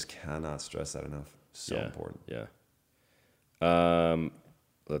important. I just cannot stress that enough. So important. Yeah.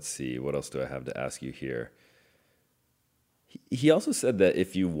 Let's see. What else do I have to ask you here? He also said that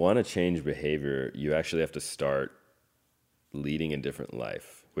if you want to change behavior, you actually have to start leading a different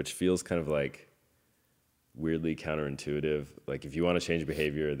life, which feels kind of like weirdly counterintuitive. Like if you want to change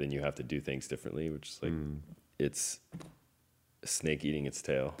behavior, then you have to do things differently, which is like it's a snake eating its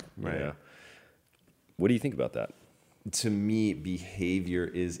tail. Right. Yeah. What do you think about that? To me, behavior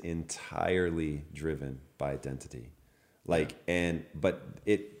is entirely driven by identity. Like, but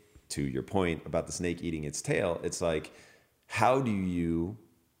to your point about the snake eating its tail, it's like, how do you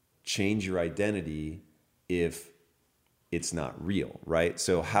change your identity if it's not real, right?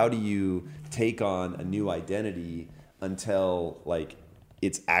 So how do you take on a new identity until like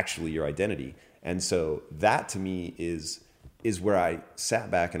it's actually your identity? And so that to me is where I sat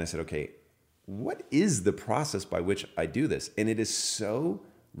back and I said, okay, what is the process by which I do this? And it is so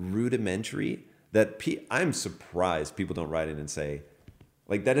rudimentary that I'm surprised people don't write in and say,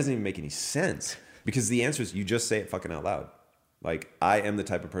 like, that doesn't even make any sense, because the answer is you just say it fucking out loud. Like, I am the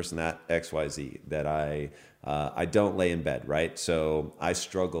type of person that XYZ, that I don't lay in bed, right? So I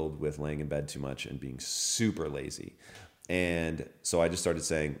struggled with laying in bed too much and being super lazy. And so I just started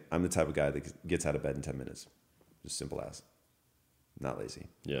saying, I'm the type of guy that gets out of bed in 10 minutes. Just simple as. Not lazy.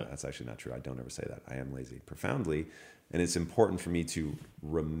 Yeah. That's actually not true. I don't ever say that. I am lazy profoundly. And it's important for me to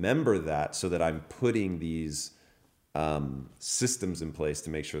remember that so that I'm putting these systems in place to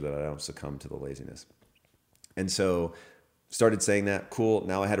make sure that I don't succumb to the laziness. And so started saying that, cool.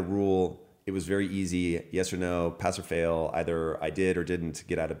 Now I had a rule. It was very easy. Yes or no, pass or fail. Either I did or didn't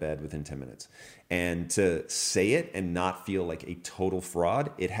get out of bed within 10 minutes. And to say it and not feel like a total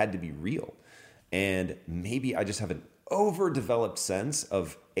fraud, it had to be real. And maybe I just have an overdeveloped sense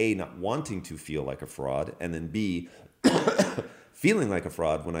of A, not wanting to feel like a fraud, and then B, feeling like a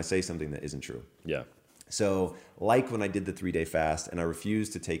fraud when I say something that isn't true. Yeah. So like when I did the 3-day fast and I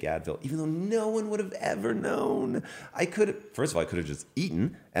refused to take Advil, even though no one would have ever known, first of all, I could have just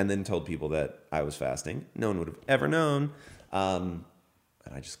eaten and then told people that I was fasting. No one would have ever known. And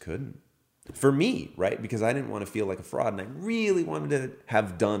I just couldn't. For me, right? Because I didn't want to feel like a fraud and I really wanted to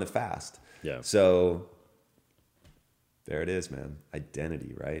have done a fast. Yeah. So there it is, man.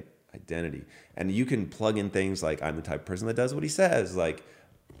 Identity, right? Identity. And you can plug in things like, I'm the type of person that does what he says. Like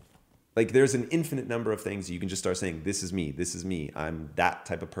there's an infinite number of things you can just start saying, this is me, I'm that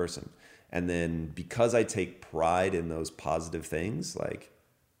type of person. And then because I take pride in those positive things, like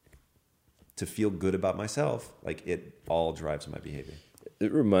to feel good about myself, like it all drives my behavior.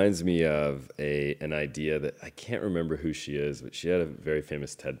 It reminds me of an idea that I can't remember who she is, but she had a very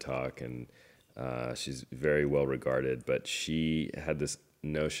famous TED Talk, and she's very well regarded, but she had this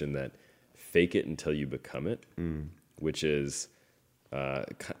notion that fake it until you become it, which is,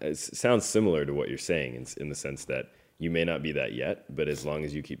 it sounds similar to what you're saying in the sense that you may not be that yet, but as long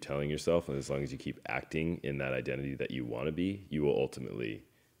as you keep telling yourself and as long as you keep acting in that identity that you want to be, you will ultimately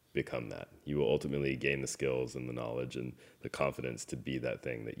become that. You will ultimately gain the skills and the knowledge and the confidence to be that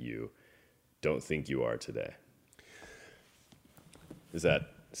thing that you don't think you are today. Is that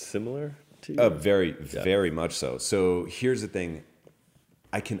similar to you? Very much so. So here's the thing.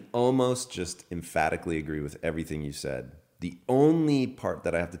 I can almost just emphatically agree with everything you said. The only part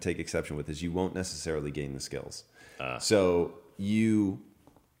that I have to take exception with is you won't necessarily gain the skills. So it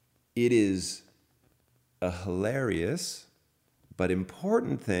is a hilarious but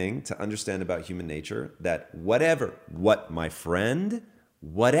important thing to understand about human nature that whatever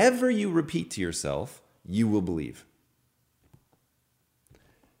you repeat to yourself, you will believe.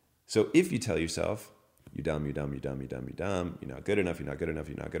 So if you tell yourself, you're dumb, you're not good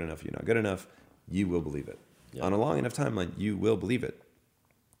enough, you will believe it. Yeah. On a long enough timeline, you will believe it.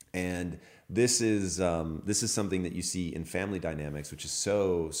 And this is something that you see in family dynamics, which is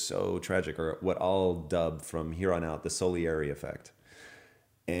so tragic, or what I'll dub from here on out the Salieri effect.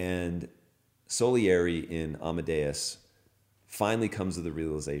 And Salieri in Amadeus finally comes to the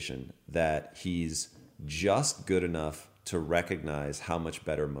realization that he's just good enough to recognize how much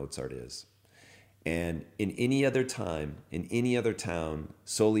better Mozart is. And in any other time, in any other town,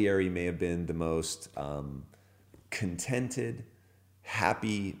 Salieri may have been the most contented,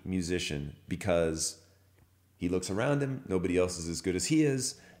 happy musician because he looks around him, nobody else is as good as he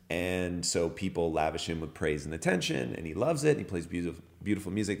is, And so people lavish him with praise and attention, and he loves it. And he plays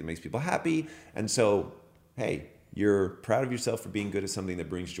beautiful music that makes people happy. And so, hey, you're proud of yourself for being good at something that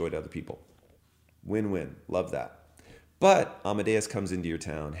brings joy to other people. Win-win. Love that. But Amadeus comes into your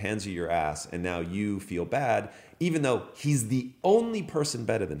town, hands you your ass, and now you feel bad, even though he's the only person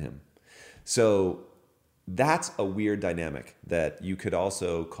better than him. So that's a weird dynamic that you could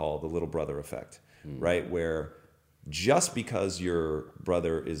also call the little brother effect, right? Where just because your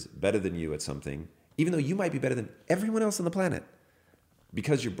brother is better than you at something, even though you might be better than everyone else on the planet,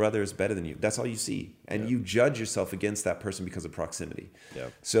 because your brother is better than you, that's all you see. And you judge yourself against that person because of proximity.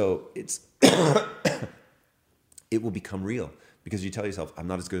 So it's it will become real because you tell yourself, I'm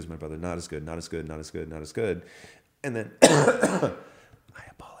not as good as my brother, not as good, not as good, not as good, not as good. And then I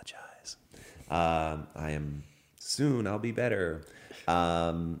apologize. I'll be better.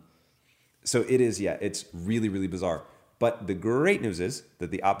 So it is, it's really, really bizarre. But the great news is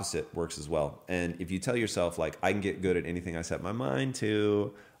that the opposite works as well. And if you tell yourself, like, I can get good at anything I set my mind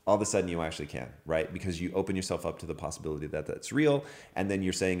to, all of a sudden you actually can, right? Because you open yourself up to the possibility that that's real. And then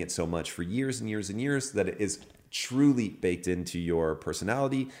you're saying it so much for years and years and years that it is truly baked into your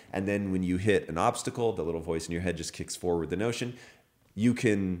personality. And then when you hit an obstacle, the little voice in your head just kicks forward the notion. You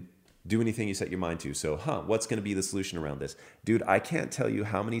can do anything you set your mind to. So, what's going to be the solution around this? Dude, I can't tell you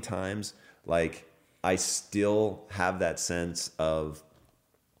how many times, like, I still have that sense of,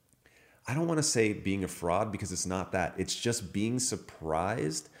 I don't want to say being a fraud because it's not that. It's just being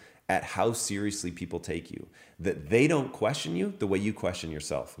surprised at how seriously people take you, that they don't question you the way you question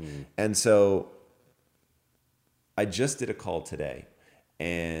yourself. And so I just did a call today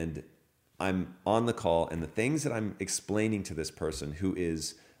and I'm on the call, and the things that I'm explaining to this person, who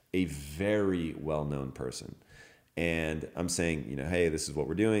is a very well-known person, and I'm saying, hey, this is what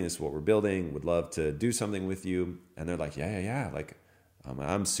we're doing. This is what we're building. Would love to do something with you. And they're like, yeah. Like,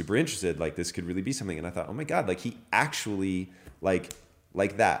 I'm super interested. Like, this could really be something. And I thought, oh my God, like he actually like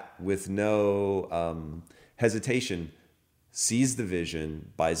that with no hesitation sees the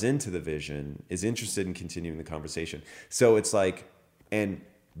vision, buys into the vision, is interested in continuing the conversation. So it's like, and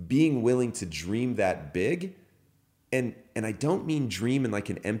being willing to dream that big. And I don't mean dream in like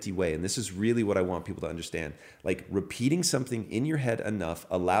an empty way. And this is really what I want people to understand. Like, repeating something in your head enough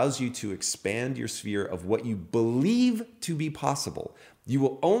allows you to expand your sphere of what you believe to be possible. You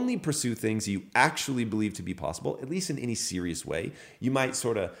will only pursue things you actually believe to be possible, at least in any serious way. You might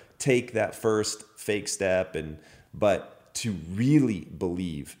sort of take that first fake step, but to really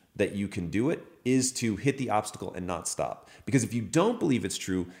believe that you can do it is to hit the obstacle and not stop. Because if you don't believe it's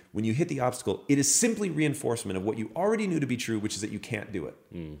true, when you hit the obstacle, it is simply reinforcement of what you already knew to be true, which is that you can't do it.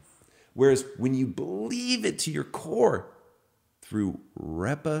 Whereas when you believe it to your core through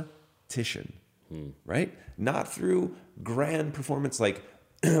repetition, right? Not through grand performance. Like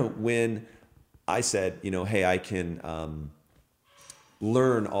when I said, hey, I can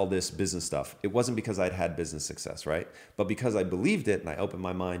learn all this business stuff. It wasn't because I'd had business success, right? But because I believed it and I opened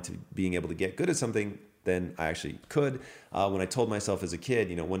my mind to being able to get good at something, then I actually could. When I told myself as a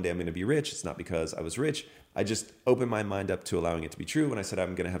kid, one day I'm going to be rich, it's not because I was rich. I just opened my mind up to allowing it to be true. When I said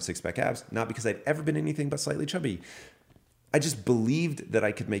I'm going to have six-pack abs, not because I'd ever been anything but slightly chubby. I just believed that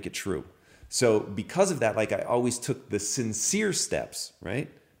I could make it true. So because of that, like, I always took the sincere steps, right?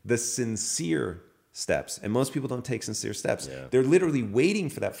 The sincere steps. And most people don't take sincere steps. They're literally waiting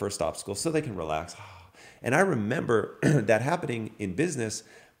for that first obstacle so they can relax. And I remember that happening in business.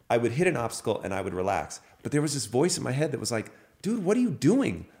 I would hit an obstacle and I would relax. But there was this voice in my head that was like, dude, what are you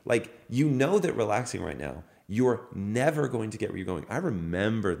doing? Like, that relaxing right now, you're never going to get where you're going. I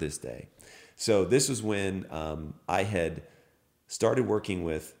remember this day. So this was when I had started working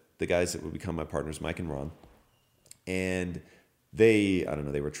with the guys that would become my partners, Mike and Ron. And they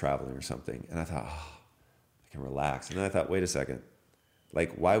were traveling or something. And I thought, I can relax. And then I thought, wait a second.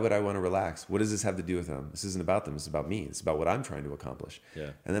 Like, why would I want to relax? What does this have to do with them? This isn't about them. It's about me. It's about what I'm trying to accomplish.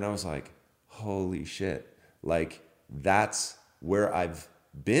 And then I was like, holy shit. Like, that's where I've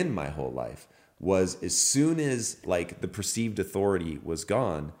been my whole life, was as soon as like the perceived authority was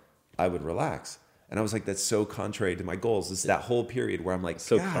gone, I would relax. And I was like, that's so contrary to my goals. It's that whole period where I'm like,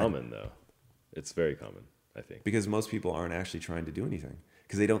 so common though. It's very common, I think. Because most people aren't actually trying to do anything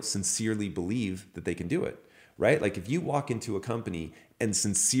because they don't sincerely believe that they can do it, right? Like, if you walk into a company and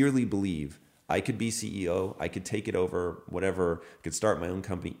sincerely believe, I could be CEO, I could take it over, whatever, I could start my own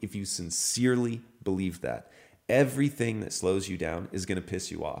company. If you sincerely believe that, everything that slows you down is going to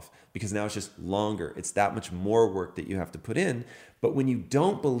piss you off because now it's just longer. It's that much more work that you have to put in. But when you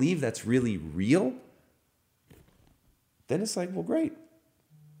don't believe that's really real, then it's like, well, great.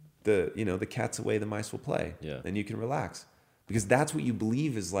 The cat's away, the mice will play. Yeah. Then you can relax because that's what you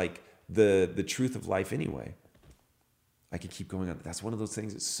believe is like the truth of life anyway. I could keep going on. That's one of those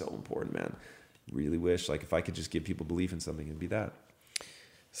things that's so important, man. Really wish like if I could just give people belief in something, it'd be that.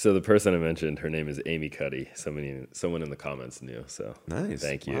 So the person I mentioned, her name is Amy Cuddy. Someone in the comments knew. So Nice.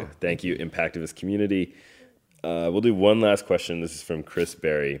 Thank you. Wow. Thank you, Impactivist community. We'll do one last question. This is from Chris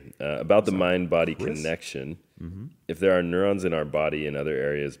Berry about the mind-body connection. Mm-hmm. If there are neurons in our body in other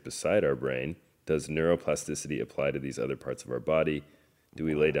areas beside our brain, does neuroplasticity apply to these other parts of our body? Do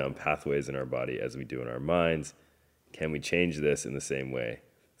we lay down pathways in our body as we do in our minds? Can we change this in the same way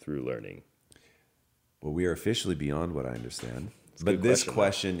through learning? Well, we are officially beyond what I understand. a But good this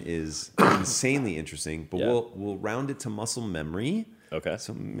question, question is insanely interesting. But Yeah. we'll round it to muscle memory. Okay.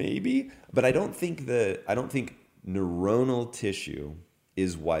 So maybe, but I don't think neuronal tissue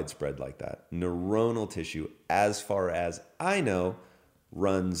is widespread like that. Neuronal tissue, as far as I know,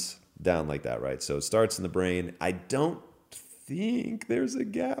 runs down like that, right? So it starts in the brain. I don't think there's a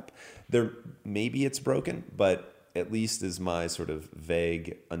gap. There maybe it's broken, but at least as my sort of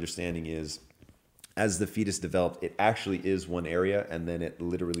vague understanding is, as the fetus developed, it actually is one area, and then it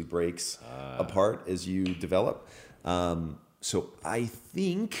literally breaks apart as you develop. So I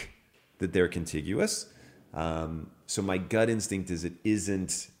think that they're contiguous. So my gut instinct is it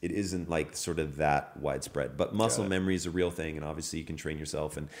isn't like sort of that widespread. But muscle memory is a real thing, and obviously you can train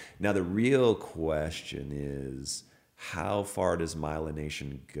yourself. And now the real question is, how far does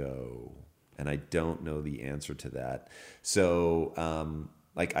myelination go? And I don't know the answer to that. So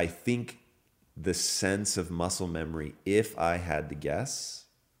I think the sense of muscle memory, if I had to guess,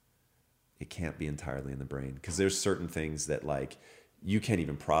 it can't be entirely in the brain, because there's certain things that like you can't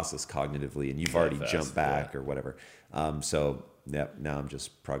even process cognitively, and you've already jumped back or whatever. So now I'm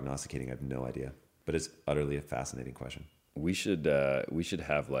just prognosticating. I have no idea, but it's utterly a fascinating question. We should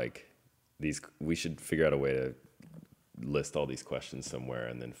have like these. We should figure out a way to list all these questions somewhere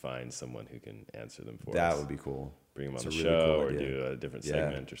and then find someone who can answer them for us. That would be cool. Bring them on It's the a really show cool or idea. do a different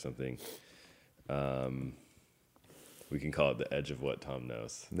segment or something. We can call it the edge of what Tom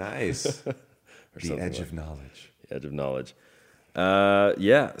knows. Nice. Or The something edge like of knowledge. Edge of knowledge.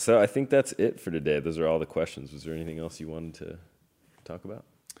 Yeah, so I think that's it for today. Those are all the questions. Was there anything else you wanted to talk about?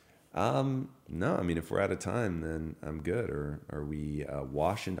 No, I mean, if we're out of time, then I'm good. Or are we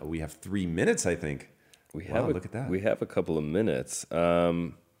washing? We have 3 minutes, I think. We look at that. We have a couple of minutes.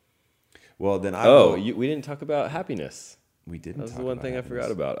 Well, then We didn't talk about happiness. we didn't. That was talk the one about thing happiness. I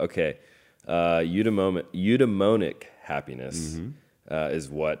forgot about. Okay. Eudaimonic happiness is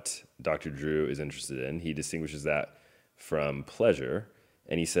what Dr. Drew is interested in. He distinguishes that from pleasure.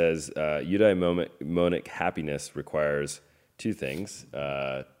 And he says eudaimonic happiness requires two things,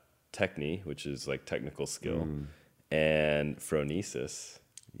 techne, which is like technical skill, and phronesis,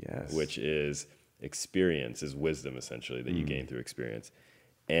 Yes. which is experience, is wisdom essentially that you gain through experience.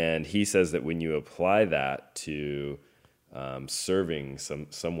 And he says that when you apply that to serving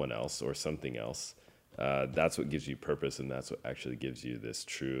someone else or something else, that's what gives you purpose, and that's what actually gives you this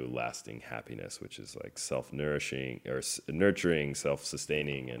true lasting happiness, which is like self-nourishing or nurturing,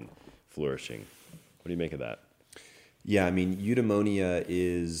 self-sustaining, and flourishing. What do you make of that? Yeah, I mean, eudaimonia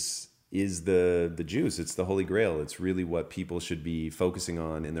is the juice. It's the holy grail. It's really what people should be focusing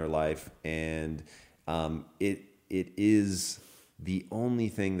on in their life, and it is the only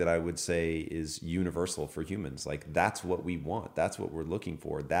thing that I would say is universal for humans. Like, that's what we want. That's what we're looking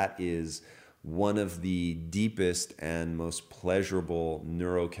for. That is one of the deepest and most pleasurable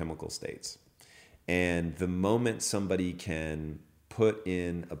neurochemical states. And the moment somebody can put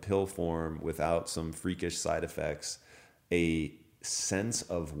in a pill form without some freakish side effects a sense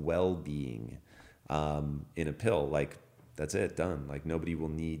of well-being in a pill, like, that's it, done. Like, nobody will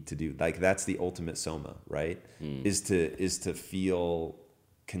need to do, like, that's the ultimate soma, right? Is to feel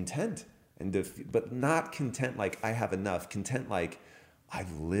content, and but not content like I have enough, content like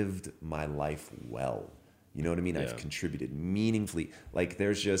I've lived my life well. You know what I mean? Yeah. I've contributed meaningfully. Like,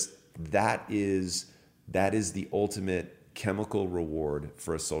 there's just, that is the ultimate chemical reward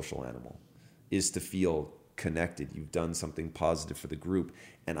for a social animal, is to feel connected. You've done something positive for the group.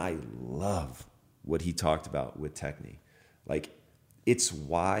 And I love what he talked about with techne. Like, it's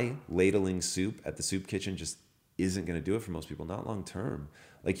why ladling soup at the soup kitchen just isn't going to do it for most people, not long term.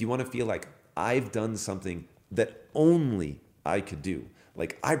 Like, you want to feel like I've done something that only I could do.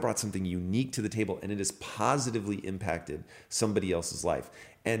 Like, I brought something unique to the table, and it has positively impacted somebody else's life.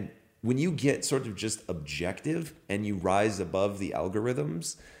 And when you get sort of just objective and you rise above the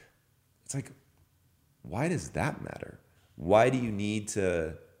algorithms, it's like, why does that matter? Why do you need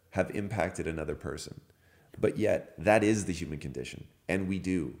to have impacted another person? But yet, that is the human condition, and we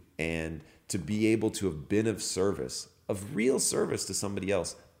do. And to be able to have been of service of real service to somebody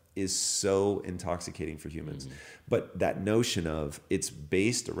else is so intoxicating for humans. But that notion of it's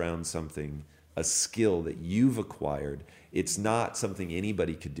based around something, a skill that you've acquired, it's not something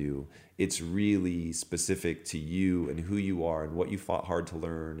anybody could do. It's really specific to you and who you are and what you fought hard to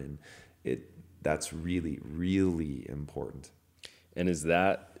learn. And that's really, really important. And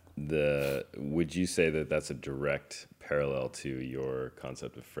would you say that that's a direct parallel to your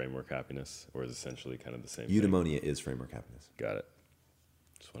concept of framework happiness, or is essentially kind of the same Eudaimonia is framework happiness. Got it.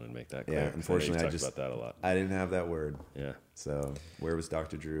 Just wanted to make that clear. Yeah, unfortunately, I talked about that a lot. I didn't have that word. Yeah. So where was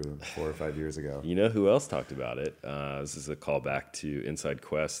Dr. Drew 4 or 5 years ago? You know who else talked about it? This is a callback to Inside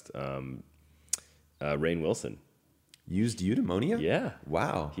Quest. Rainn Wilson. Used eudaimonia? Yeah.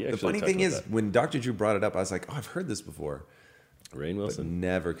 Wow. He The actually funny talked thing about is, that. when Dr. Drew brought it up, I was like, oh, I've heard this before. Rainn But Wilson.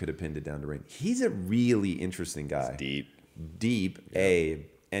 never could have pinned it down to Rainn. He's a really interesting guy. Deep.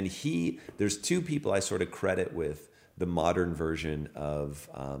 And there's two people I sort of credit with the modern version of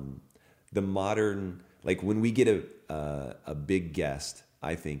the modern, like when we get a big guest,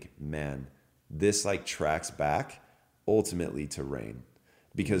 I think, man, this like tracks back ultimately to Rainn,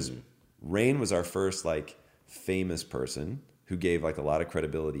 because Rainn was our first like famous person who gave like a lot of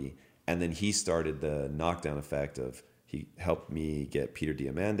credibility, and then he started the knockdown effect of he helped me get Peter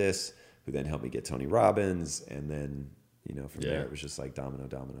Diamandis, who then helped me get Tony Robbins, and then from there it was just like domino.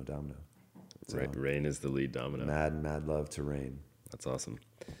 So, Rainn is the lead domino. Mad love to Rainn. That's awesome.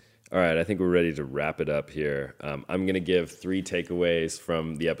 All right, I think we're ready to wrap it up here. I'm going to give 3 takeaways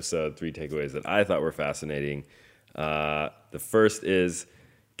from the episode, 3 takeaways that I thought were fascinating. The first is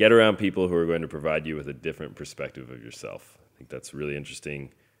get around people who are going to provide you with a different perspective of yourself. I think that's really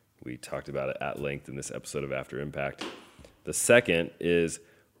interesting. We talked about it at length in this episode of After Impact. The second is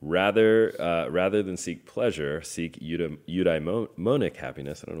rather than seek pleasure, seek eudaimonic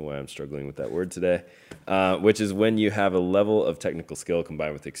happiness. I don't know why I'm struggling with that word today, which is when you have a level of technical skill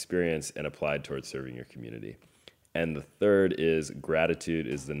combined with experience and applied towards serving your community. And the third is gratitude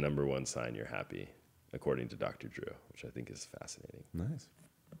is the number one sign you're happy, according to Dr. Drew, which I think is fascinating. Nice.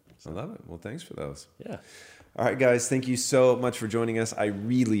 I love it. Well, thanks for those. Yeah. All right, guys, thank you so much for joining us. I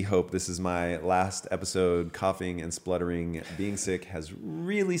really hope this is my last episode. Coughing and spluttering, being sick has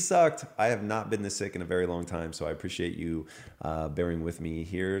really sucked. I have not been this sick in a very long time, so I appreciate you bearing with me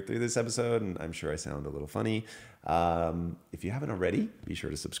here through this episode, and I'm sure I sound a little funny. If you haven't already, be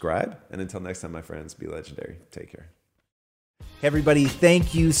sure to subscribe. And until next time, my friends, be legendary. Take care. Hey everybody,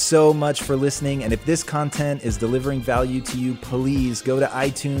 thank you so much for listening. And if this content is delivering value to you, please go to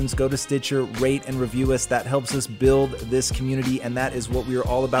iTunes, go to Stitcher, rate and review us. That helps us build this community, and that is what we are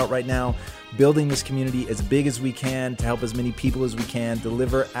all about right now. Building this community as big as we can to help as many people as we can,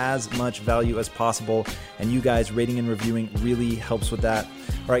 deliver as much value as possible. And you guys rating and reviewing really helps with that.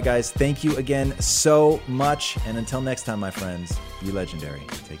 All right, guys, thank you again so much. And until next time, my friends, be legendary.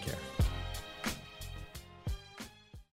 Take care.